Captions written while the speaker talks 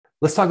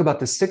Let's talk about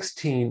the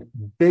 16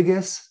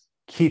 biggest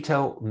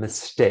keto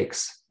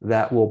mistakes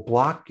that will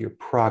block your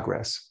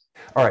progress.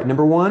 All right,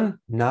 number one,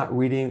 not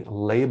reading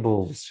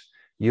labels.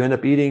 You end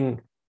up eating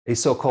a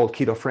so-called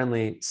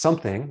keto-friendly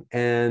something,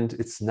 and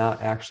it's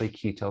not actually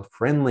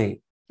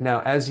keto-friendly.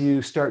 Now, as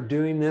you start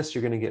doing this,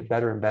 you're going to get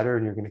better and better,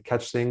 and you're going to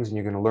catch things, and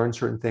you're going to learn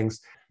certain things.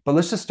 But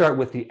let's just start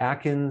with the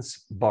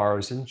Atkins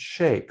bars and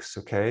shakes,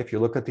 okay? If you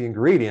look at the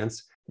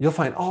ingredients, you'll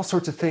find all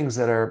sorts of things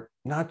that are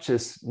not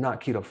just not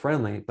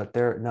keto-friendly, but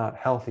they're not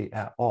healthy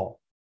at all.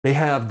 They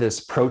have this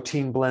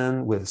protein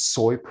blend with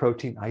soy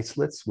protein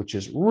isolates, which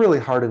is really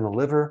hard in the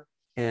liver,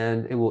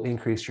 and it will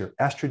increase your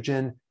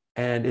estrogen,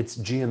 and it's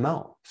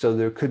GMO. So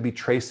there could be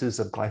traces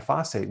of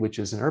glyphosate, which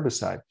is an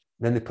herbicide.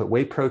 Then they put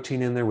whey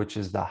protein in there, which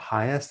is the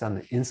highest on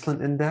the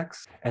insulin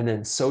index, and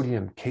then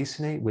sodium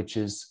caseinate, which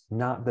is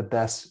not the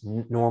best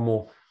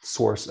normal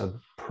source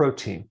of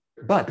protein.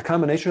 But the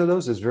combination of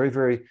those is very,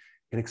 very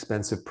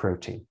inexpensive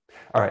protein.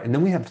 All right, and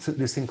then we have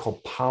this thing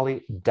called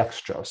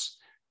polydextrose.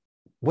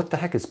 What the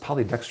heck is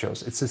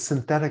polydextrose? It's a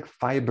synthetic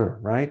fiber,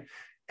 right?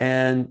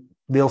 And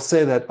they'll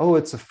say that, oh,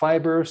 it's a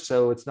fiber,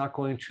 so it's not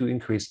going to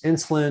increase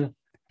insulin.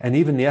 And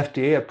even the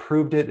FDA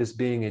approved it as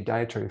being a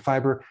dietary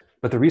fiber.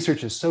 But the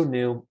research is so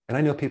new, and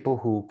I know people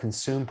who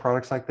consume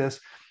products like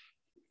this,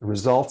 the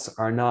results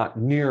are not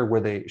near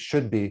where they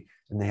should be,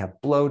 and they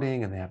have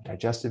bloating and they have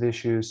digestive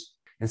issues.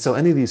 And so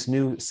any of these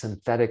new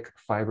synthetic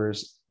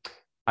fibers,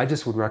 I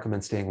just would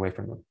recommend staying away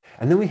from them.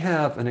 And then we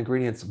have an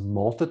ingredient,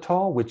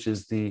 maltitol, which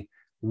is the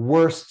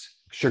worst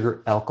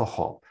sugar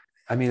alcohol.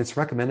 I mean, it's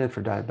recommended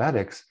for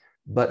diabetics,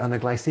 but on the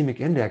glycemic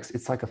index,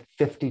 it's like a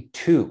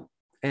 52.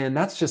 And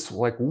that's just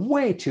like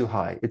way too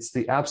high. It's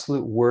the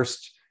absolute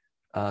worst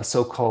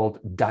so-called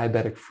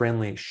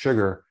diabetic-friendly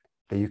sugar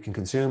that you can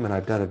consume. And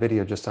I've done a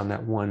video just on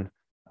that one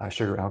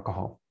sugar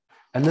alcohol.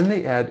 And then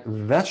they add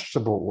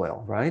vegetable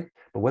oil, right?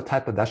 But what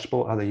type of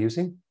vegetable are they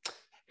using?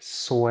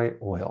 Soy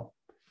oil,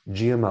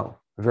 GMO,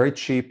 very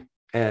cheap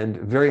and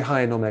very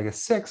high in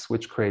omega-6,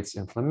 which creates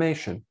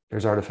inflammation.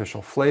 There's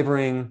artificial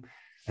flavoring,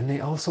 and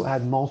they also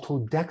add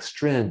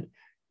maltodextrin.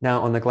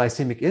 Now, on the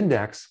glycemic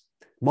index,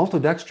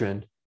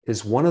 maltodextrin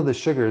is one of the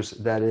sugars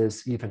that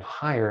is even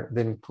higher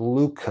than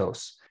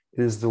glucose.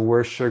 It is the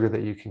worst sugar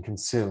that you can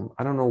consume.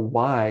 I don't know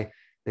why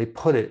they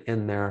put it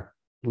in their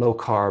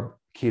low-carb,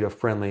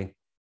 keto-friendly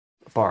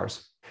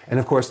bars. And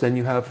of course, then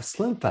you have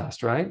Slim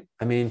Fast, right?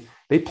 I mean,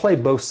 they play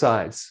both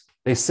sides.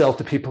 They sell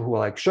to people who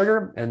like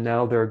sugar, and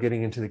now they're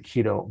getting into the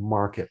keto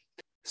market.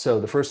 So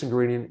the first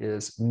ingredient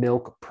is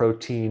milk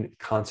protein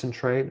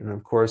concentrate. And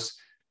of course,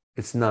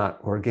 it's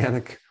not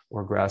organic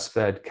or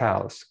grass-fed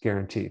cows,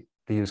 guaranteed.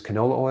 They use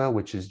canola oil,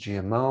 which is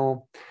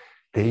GMO.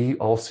 They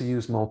also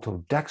use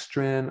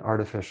maltodextrin,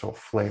 artificial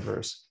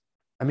flavors.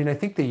 I mean, I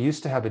think they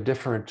used to have a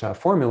different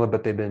formula,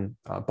 but they've been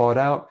bought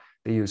out.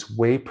 They use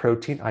whey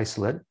protein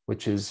isolate,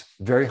 which is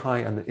very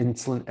high on the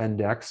insulin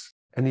index.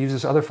 And they use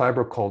this other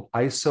fiber called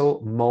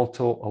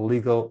isomalto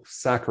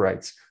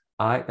oligosaccharides,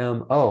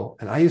 IMO.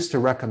 And I used to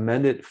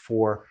recommend it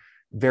for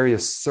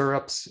various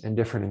syrups and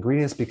different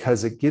ingredients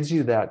because it gives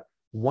you that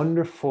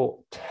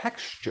wonderful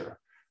texture,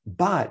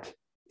 but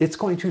it's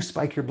going to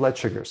spike your blood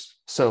sugars.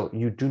 So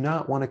you do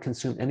not want to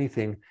consume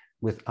anything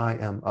with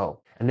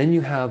IMO. And then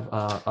you have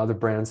other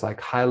brands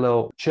like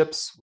Hilo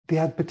chips. They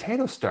add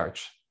potato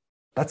starch.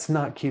 That's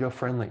not keto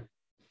friendly.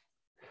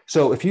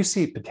 So if you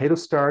see potato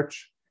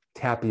starch,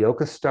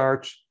 tapioca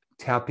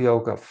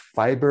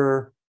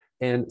fiber,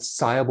 and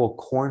soluble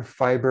corn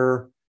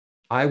fiber,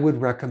 I would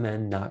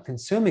recommend not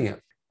consuming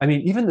it. I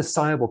mean, even the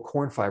soluble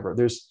corn fiber,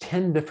 there's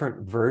 10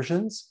 different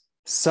versions.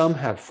 Some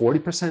have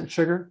 40%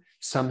 sugar,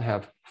 some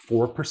have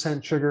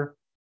 4% sugar.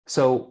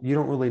 So you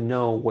don't really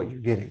know what you're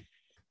getting.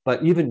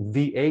 But even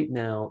V8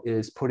 now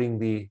is putting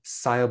the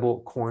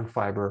soluble corn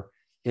fiber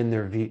in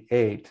their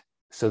V8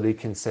 so they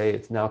can say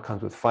it now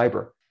comes with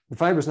fiber. The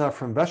fiber is not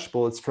from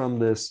vegetable, it's from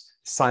this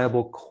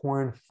soluble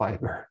corn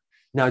fiber.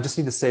 Now, I just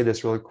need to say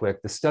this really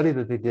quick. The study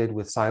that they did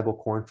with soluble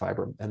corn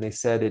fiber, and they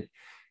said it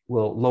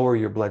will lower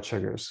your blood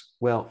sugars.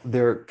 Well,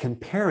 they're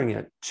comparing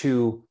it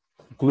to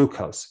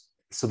glucose.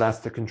 So that's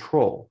the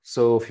control.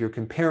 So if you're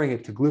comparing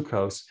it to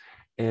glucose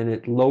and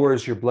it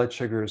lowers your blood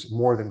sugars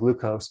more than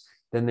glucose,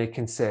 then they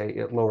can say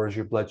it lowers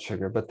your blood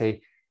sugar. But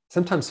they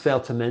sometimes fail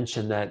to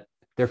mention that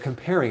they're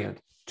comparing it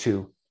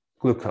to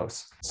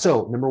glucose.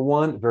 So number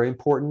one, very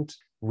important,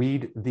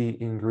 read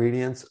the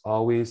ingredients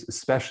always,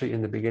 especially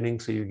in the beginning,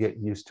 so you get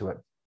used to it.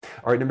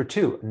 All right, number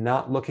two,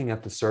 not looking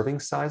at the serving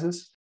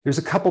sizes. There's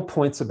a couple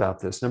points about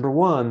this. Number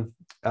one,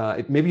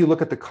 maybe you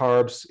look at the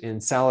carbs in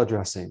salad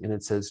dressing and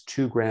it says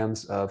 2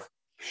 grams of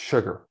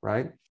sugar,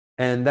 right?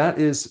 And that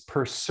is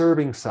per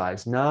serving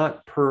size,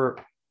 not per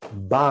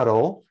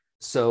bottle.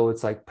 So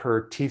it's like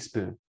per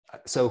teaspoon.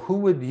 So who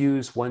would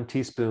use 1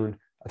 teaspoon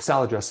of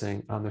salad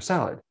dressing on their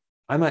salad?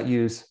 I might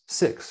use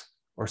 6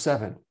 or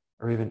 7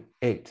 or even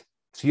 8.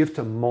 So you have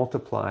to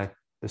multiply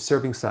the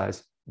serving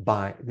size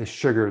by the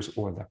sugars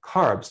or the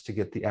carbs to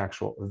get the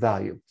actual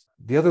value.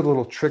 The other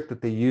little trick that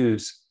they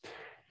use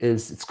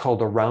is it's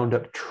called a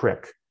roundup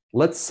trick.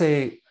 Let's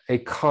say a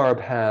carb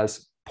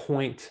has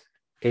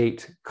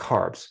 8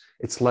 carbs.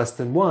 It's less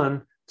than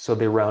 1, so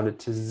they round it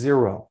to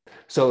 0.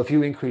 So if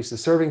you increase the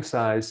serving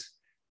size,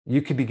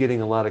 you could be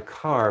getting a lot of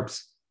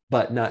carbs,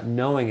 but not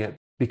knowing it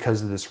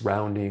because of this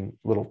rounding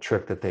little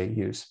trick that they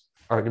use.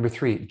 All right, number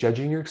 3,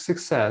 judging your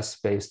success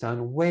based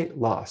on weight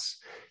loss.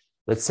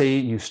 Let's say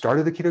you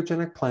started the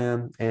ketogenic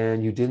plan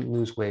and you didn't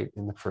lose weight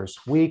in the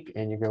first week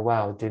and you go,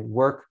 wow, it didn't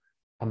work.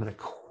 I'm going to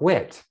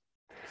quit.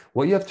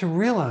 What you have to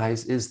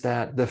realize is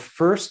that the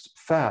first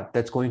fat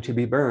that's going to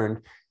be burned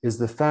is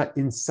the fat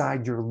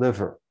inside your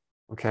liver.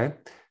 Okay.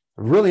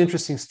 A really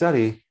interesting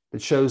study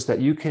that shows that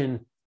you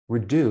can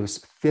reduce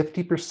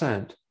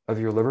 50% of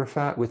your liver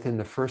fat within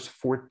the first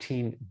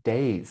 14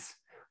 days.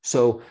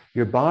 So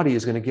your body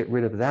is going to get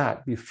rid of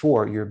that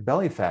before your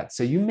belly fat.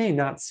 So you may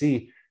not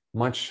see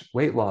much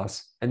weight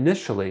loss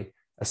initially,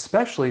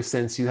 especially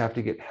since you have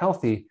to get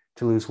healthy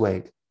to lose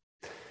weight.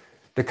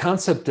 The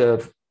concept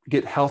of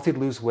get healthy to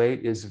lose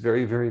weight is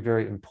very, very,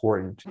 very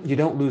important. You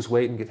don't lose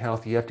weight and get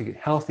healthy. You have to get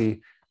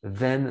healthy,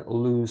 then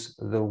lose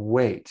the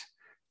weight.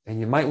 And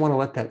you might want to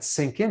let that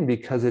sink in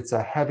because it's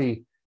a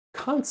heavy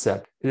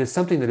concept. It is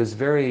something that is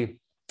very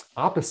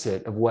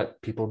opposite of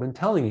what people have been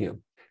telling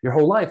you. Your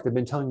whole life, they've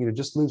been telling you to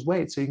just lose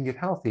weight so you can get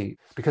healthy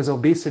because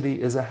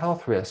obesity is a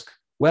health risk.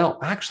 Well,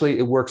 actually,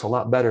 it works a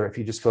lot better if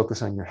you just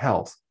focus on your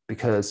health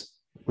because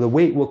the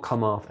weight will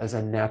come off as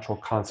a natural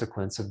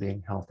consequence of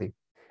being healthy.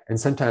 And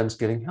sometimes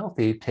getting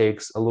healthy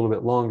takes a little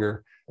bit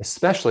longer,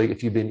 especially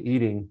if you've been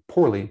eating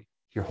poorly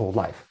your whole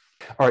life.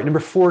 All right, number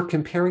 4,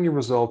 comparing your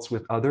results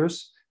with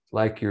others,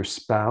 like your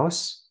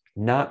spouse.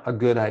 Not a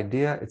good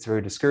idea. It's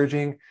very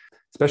discouraging,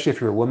 especially if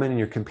you're a woman and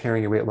you're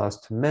comparing your weight loss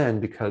to men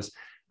because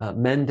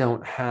men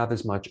don't have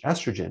as much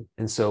estrogen.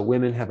 And so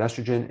women have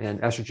estrogen and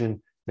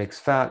estrogen makes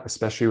fat,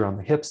 especially around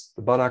the hips,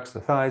 the buttocks,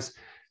 the thighs.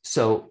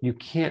 So you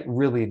can't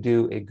really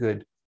do a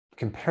good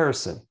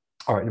comparison.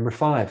 All right, number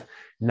 5,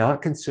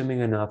 not consuming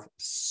enough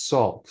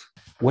salt.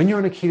 When you're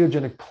on a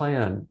ketogenic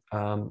plan,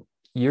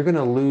 you're going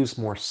to lose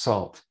more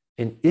salt.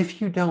 And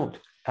if you don't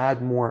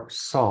add more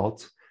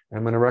salt,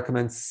 I'm going to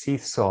recommend sea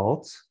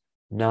salt,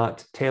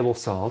 not table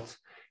salt,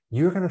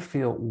 you're going to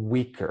feel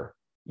weaker.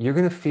 You're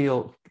going to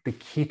feel the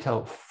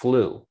keto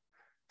flu.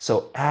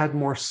 So add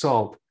more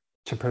salt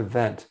to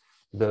prevent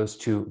those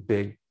 2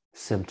 big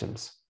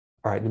symptoms.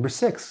 All right, number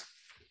 6,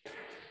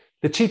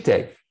 the cheat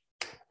day.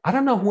 I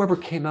don't know whoever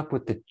came up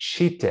with the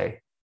cheat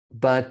day,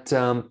 but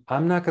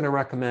I'm not going to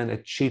recommend a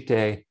cheat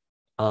day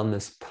on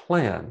this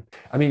plan.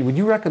 I mean, would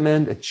you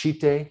recommend a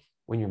cheat day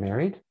when you're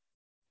married?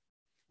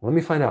 Let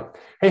me find out.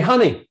 Hey,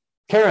 honey,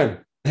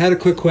 Karen, I had a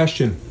quick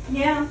question.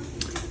 Yeah.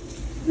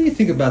 What do you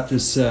think about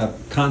this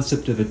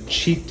concept of a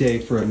cheat day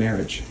for a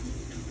marriage?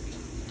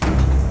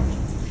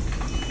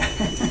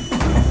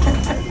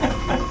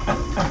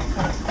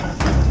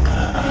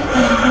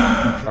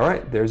 All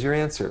right, there's your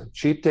answer.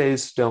 Cheat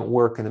days don't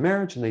work in a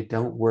marriage and they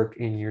don't work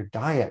in your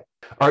diet.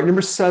 All right,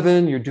 number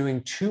 7, you're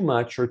doing too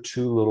much or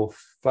too little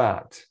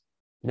fat.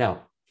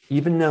 Now,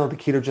 even though the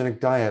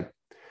ketogenic diet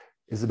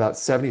is about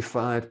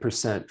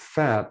 75%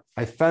 fat,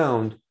 I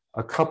found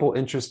a couple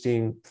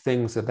interesting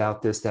things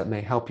about this that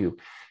may help you.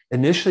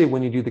 Initially,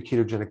 when you do the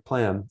ketogenic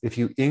plan, if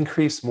you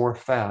increase more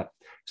fat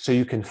so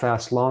you can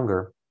fast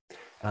longer,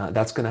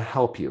 that's going to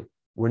help you.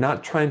 We're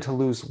not trying to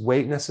lose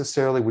weight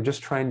necessarily. We're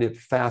just trying to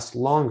fast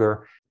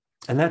longer.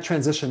 And that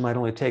transition might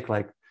only take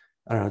like,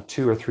 I don't know,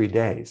 2 or 3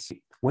 days.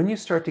 When you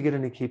start to get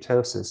into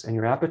ketosis and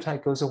your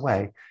appetite goes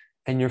away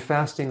and you're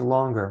fasting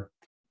longer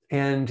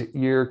and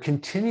you're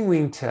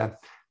continuing to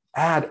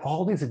add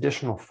all these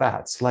additional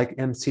fats like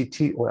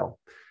MCT oil,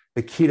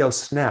 the keto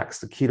snacks,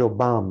 the keto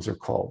bombs are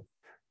called,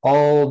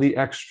 all the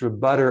extra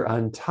butter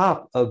on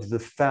top of the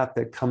fat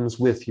that comes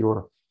with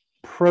your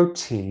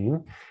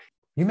protein,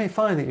 you may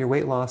find that your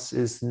weight loss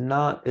is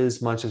not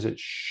as much as it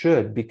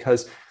should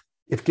because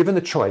if given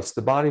the choice,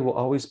 the body will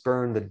always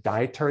burn the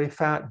dietary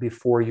fat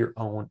before your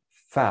own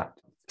fat.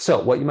 So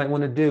what you might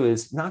want to do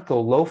is not go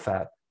low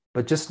fat,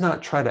 but just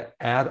not try to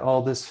add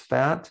all this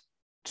fat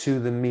to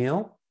the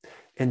meal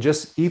and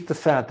just eat the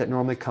fat that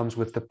normally comes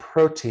with the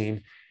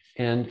protein,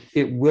 and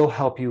it will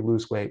help you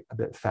lose weight a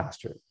bit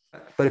faster.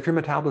 But if your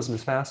metabolism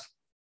is fast,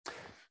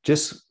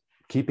 just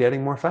keep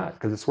adding more fat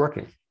because it's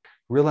working.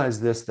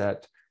 Realize this,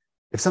 that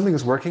if something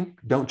is working,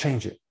 don't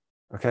change it,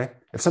 okay?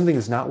 If something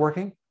is not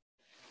working,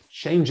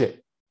 change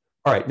it.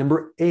 All right,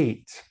 number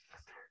 8,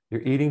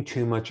 you're eating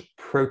too much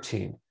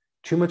protein.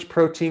 Too much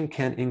protein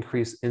can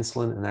increase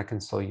insulin and that can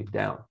slow you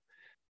down.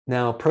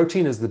 Now,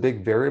 protein is the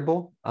big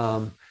variable,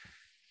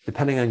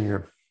 depending on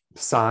your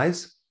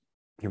size,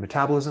 your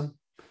metabolism,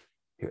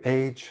 your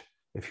age,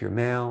 if you're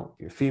male,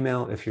 you're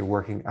female, if you're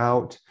working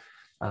out.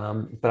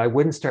 But I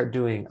wouldn't start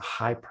doing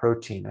high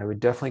protein. I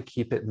would definitely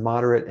keep it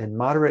moderate, and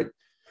moderate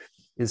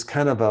is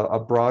kind of a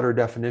broader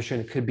definition.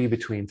 It could be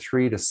between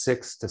 3 to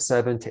 6 to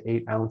 7 to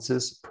 8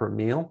 ounces per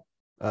meal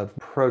of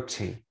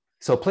protein.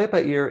 So play it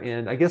by ear,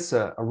 and I guess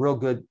a real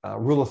good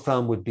rule of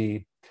thumb would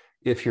be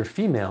if you're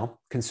female,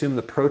 consume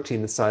the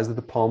protein the size of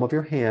the palm of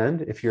your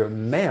hand. If you're a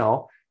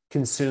male,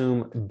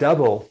 consume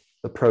double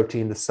the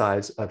protein the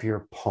size of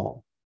your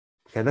palm.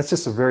 Okay, that's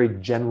just a very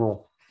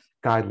general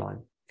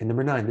guideline. And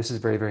number 9, this is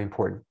very, very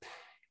important.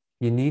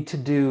 You need to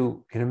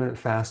do intermittent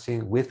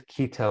fasting with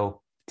keto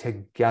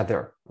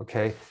together,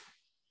 okay?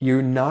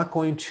 You're not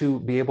going to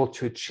be able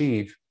to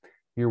achieve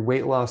your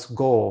weight loss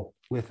goal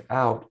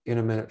without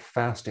intermittent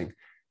fasting.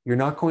 You're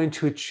not going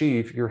to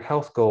achieve your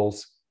health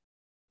goals,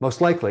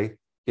 most likely,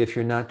 if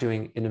you're not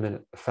doing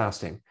intermittent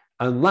fasting,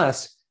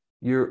 unless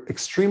you're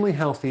extremely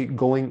healthy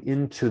going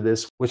into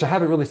this, which I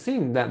haven't really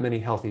seen that many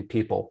healthy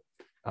people,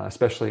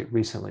 especially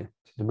recently.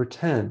 Number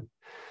 10,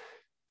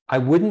 I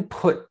wouldn't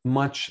put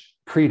much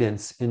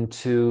credence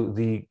into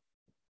the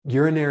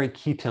urinary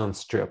ketone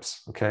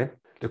strips, okay?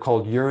 They're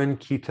called urine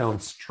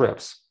ketone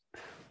strips.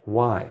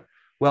 Why?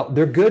 Well,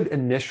 they're good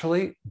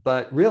initially,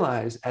 but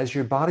realize as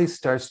your body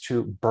starts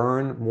to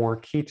burn more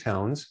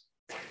ketones,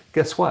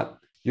 guess what?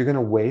 You're going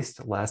to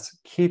waste less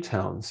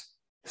ketones.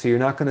 So you're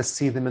not going to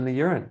see them in the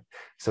urine.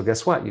 So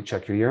guess what? You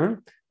check your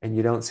urine and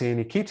you don't see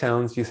any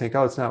ketones. You think,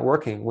 oh, it's not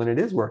working, when it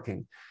is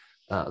working.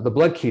 The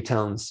blood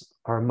ketones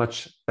are a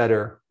much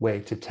better way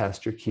to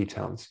test your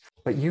ketones,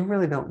 but you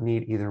really don't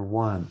need either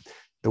one.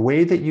 The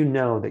way that you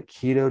know that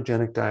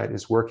ketogenic diet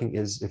is working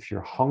is if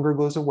your hunger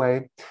goes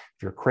away,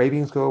 if your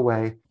cravings go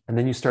away, and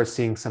then you start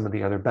seeing some of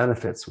the other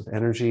benefits with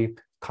energy,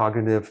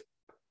 cognitive,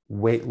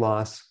 weight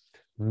loss,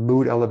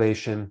 mood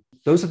elevation.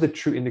 Those are the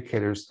true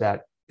indicators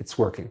that it's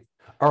working.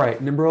 All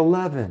right, number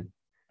 11,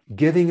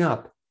 giving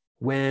up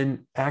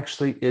when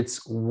actually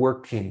it's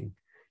working.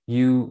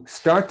 You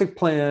start the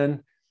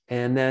plan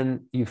and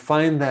then you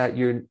find that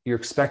you're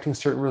expecting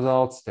certain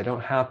results, they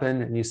don't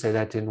happen, and you say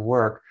that didn't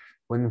work,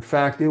 when in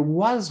fact it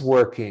was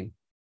working.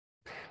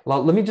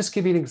 Well, let me just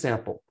give you an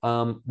example.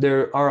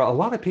 There are a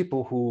lot of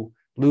people who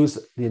lose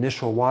the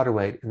initial water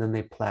weight and then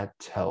they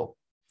plateau.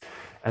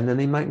 And then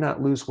they might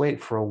not lose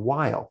weight for a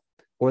while,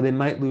 or they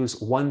might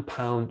lose 1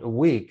 pound a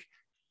week.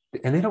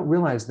 And they don't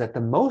realize that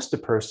the most a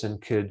person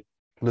could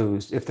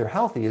lose, if they're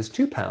healthy, is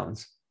 2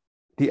 pounds.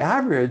 The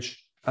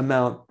average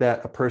amount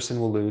that a person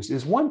will lose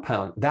is 1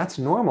 pound. That's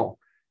normal.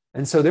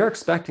 And so they're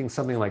expecting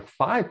something like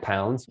 5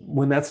 pounds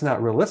when that's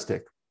not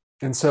realistic.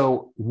 And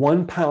so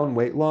 1 pound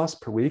weight loss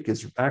per week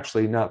is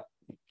actually not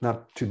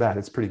too bad.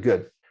 It's pretty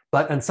good.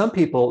 But on some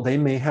people, they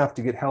may have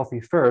to get healthy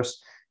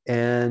first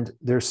and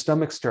their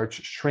stomach starts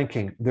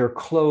shrinking. Their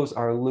clothes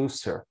are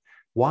looser.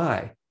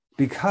 Why?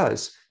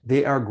 Because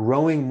they are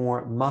growing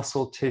more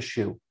muscle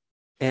tissue.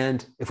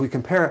 And if we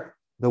compare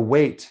the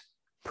weight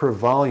per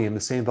volume,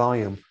 the same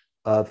volume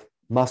of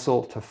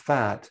muscle to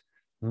fat,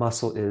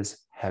 muscle is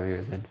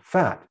heavier than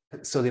fat.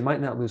 So they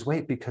might not lose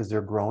weight because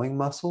they're growing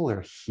muscle,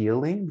 they're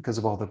healing because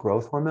of all the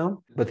growth hormone,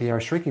 but they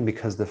are shrinking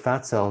because the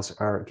fat cells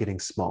are getting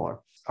smaller.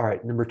 All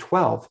right, number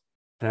 12,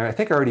 and I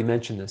think I already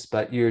mentioned this,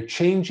 but you're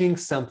changing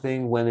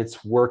something when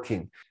it's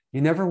working.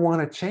 You never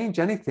want to change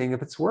anything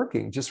if it's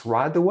working. Just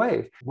ride the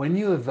wave. When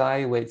you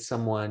evaluate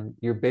someone,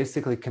 you're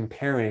basically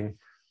comparing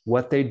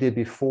what they did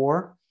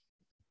before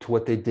to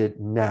what they did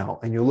now,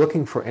 and you're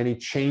looking for any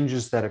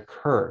changes that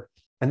occur.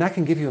 And that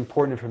can give you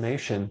important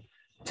information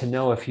to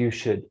know if you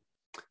should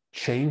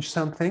change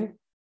something,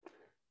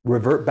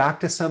 revert back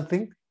to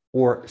something,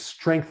 or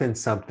strengthen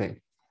something.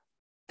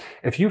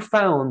 If you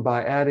found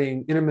by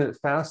adding intermittent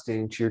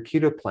fasting to your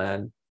keto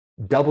plan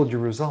doubled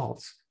your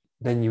results,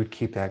 then you would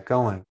keep that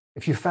going.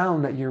 If you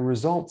found that your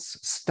results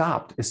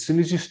stopped as soon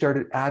as you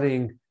started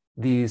adding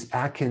these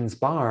Atkins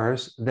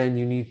bars, then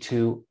you need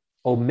to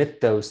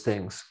omit those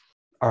things.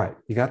 All right,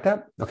 you got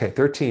that? Okay,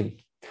 13.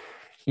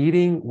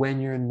 Eating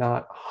when you're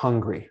not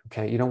hungry.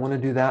 Okay, you don't want to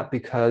do that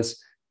because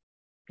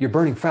you're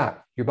burning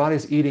fat. Your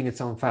body's eating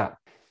its own fat.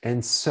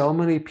 And so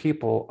many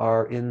people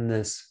are in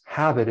this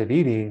habit of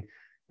eating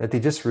that they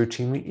just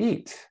routinely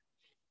eat.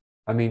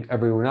 I mean,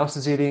 everyone else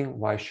is eating.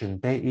 Why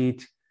shouldn't they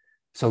eat?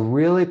 So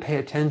really pay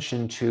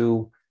attention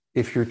to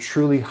if you're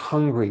truly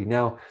hungry.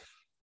 Now,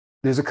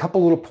 there's a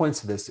couple little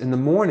points of this. In the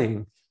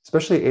morning,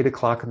 especially 8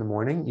 o'clock in the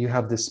morning, you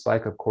have this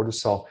spike of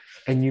cortisol,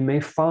 and you may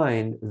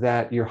find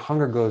that your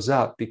hunger goes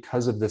up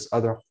because of this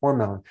other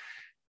hormone.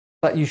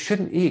 But you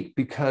shouldn't eat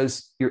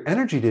because your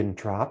energy didn't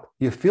drop.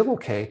 You feel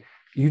okay.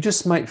 You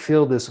just might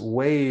feel this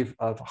wave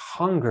of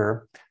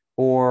hunger,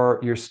 or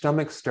your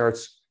stomach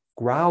starts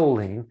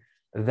growling.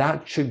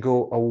 That should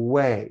go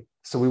away.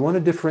 So we want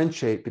to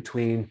differentiate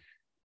between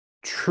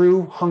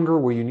true hunger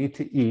where you need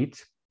to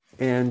eat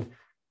and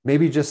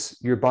maybe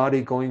just your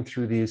body going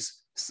through these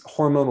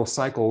hormonal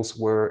cycles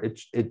where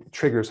it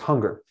triggers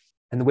hunger.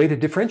 And the way to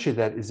differentiate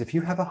that is if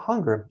you have a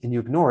hunger and you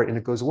ignore it and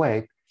it goes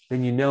away,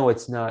 then you know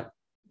it's not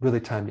really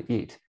time to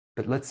eat.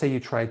 But let's say you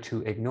try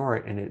to ignore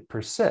it and it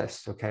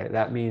persists, okay?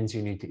 That means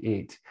you need to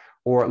eat.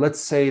 Or let's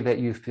say that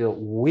you feel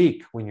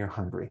weak when you're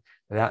hungry.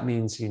 That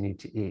means you need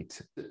to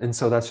eat. And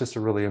so that's just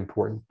a really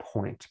important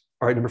point.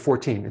 All right, number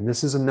 14, and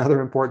this is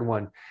another important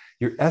one,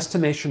 your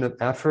estimation of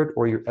effort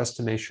or your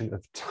estimation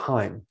of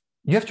time.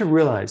 You have to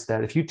realize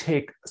that if you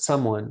take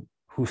someone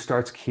who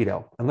starts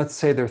keto, and let's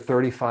say they're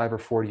 35 or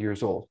 40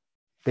 years old,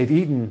 they've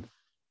eaten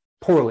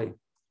poorly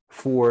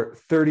for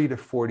 30 to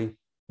 40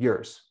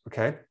 years,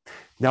 okay?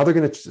 Now they're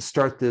going to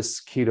start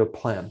this keto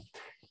plan.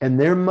 In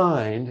their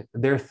mind,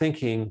 they're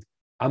thinking,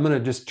 I'm going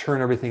to just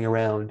turn everything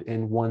around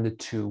in 1 to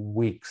 2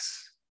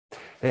 weeks.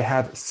 They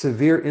have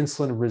severe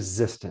insulin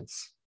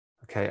resistance.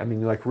 Okay, I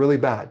mean, like really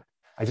bad.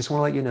 I just want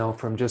to let you know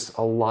from just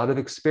a lot of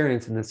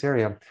experience in this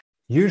area,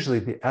 usually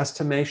the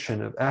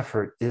estimation of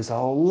effort is a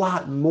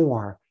lot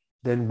more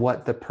than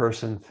what the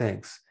person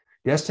thinks.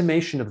 The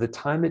estimation of the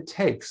time it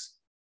takes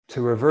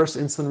to reverse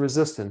insulin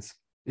resistance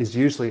is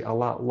usually a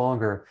lot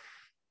longer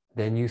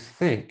than you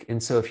think.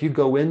 And so if you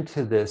go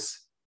into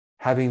this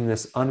having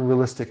this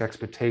unrealistic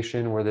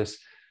expectation or this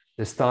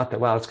thought that,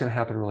 wow, it's going to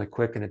happen really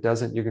quick and it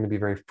doesn't, you're going to be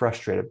very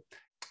frustrated.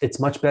 It's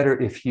much better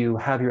if you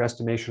have your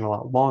estimation a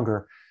lot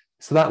longer.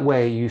 So that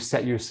way you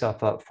set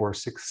yourself up for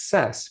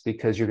success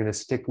because you're going to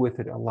stick with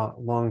it a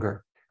lot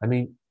longer. I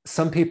mean,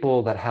 some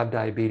people that have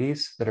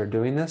diabetes that are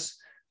doing this,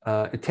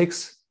 it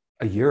takes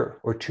a year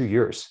or 2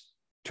 years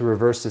to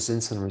reverse this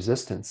insulin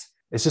resistance.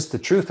 It's just the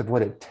truth of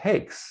what it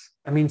takes.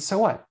 I mean, so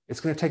what?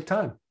 It's going to take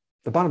time.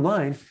 The bottom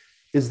line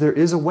is there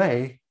is a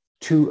way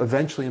to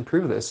eventually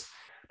improve this.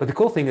 But the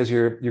cool thing is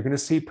you're going to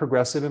see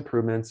progressive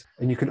improvements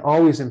and you can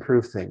always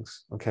improve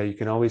things. Okay, you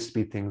can always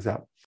speed things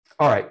up.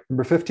 All right,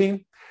 number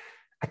 15.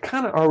 I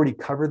kind of already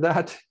covered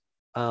that,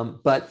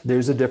 but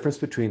there's a difference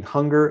between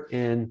hunger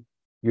and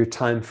your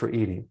time for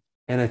eating.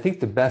 And I think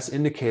the best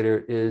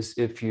indicator is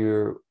if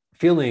you're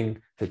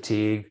feeling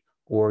fatigue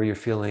or you're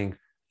feeling,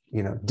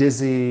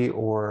 dizzy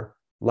or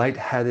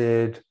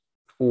lightheaded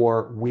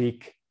or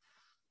weak,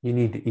 you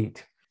need to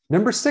eat.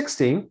 Number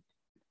 16,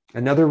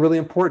 another really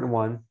important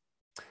one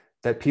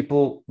that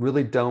people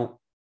really don't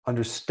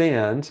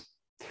understand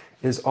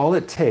is all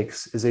it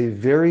takes is a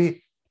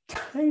very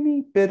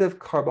tiny bit of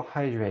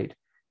carbohydrate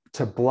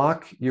to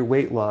block your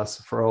weight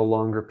loss for a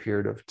longer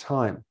period of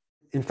time.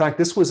 In fact,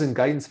 this was in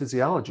guidance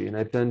physiology, and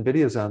I've done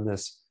videos on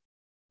this.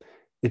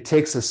 It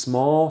takes a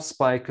small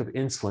spike of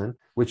insulin,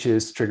 which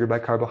is triggered by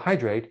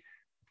carbohydrate,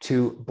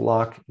 to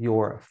block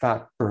your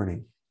fat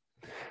burning.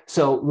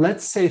 So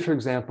let's say, for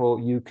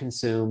example, you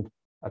consumed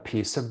a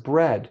piece of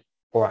bread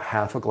or a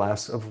half a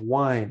glass of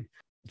wine.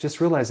 Just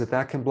realize that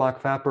that can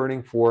block fat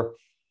burning for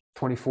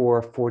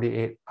 24,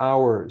 48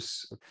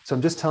 hours. So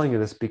I'm just telling you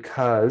this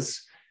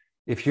because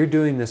if you're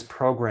doing this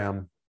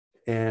program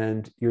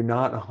and you're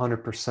not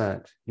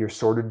 100%, you're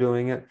sort of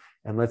doing it,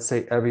 and let's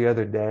say every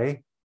other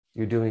day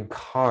you're doing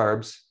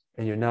carbs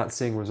and you're not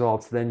seeing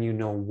results, then you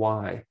know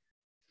why.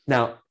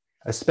 Now,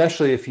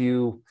 especially if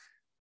you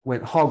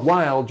went hog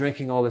wild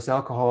drinking all this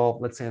alcohol,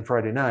 let's say on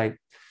Friday night,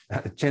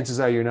 chances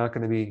are you're not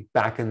going to be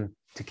back into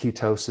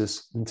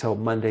ketosis until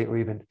Monday or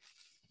even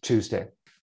Tuesday.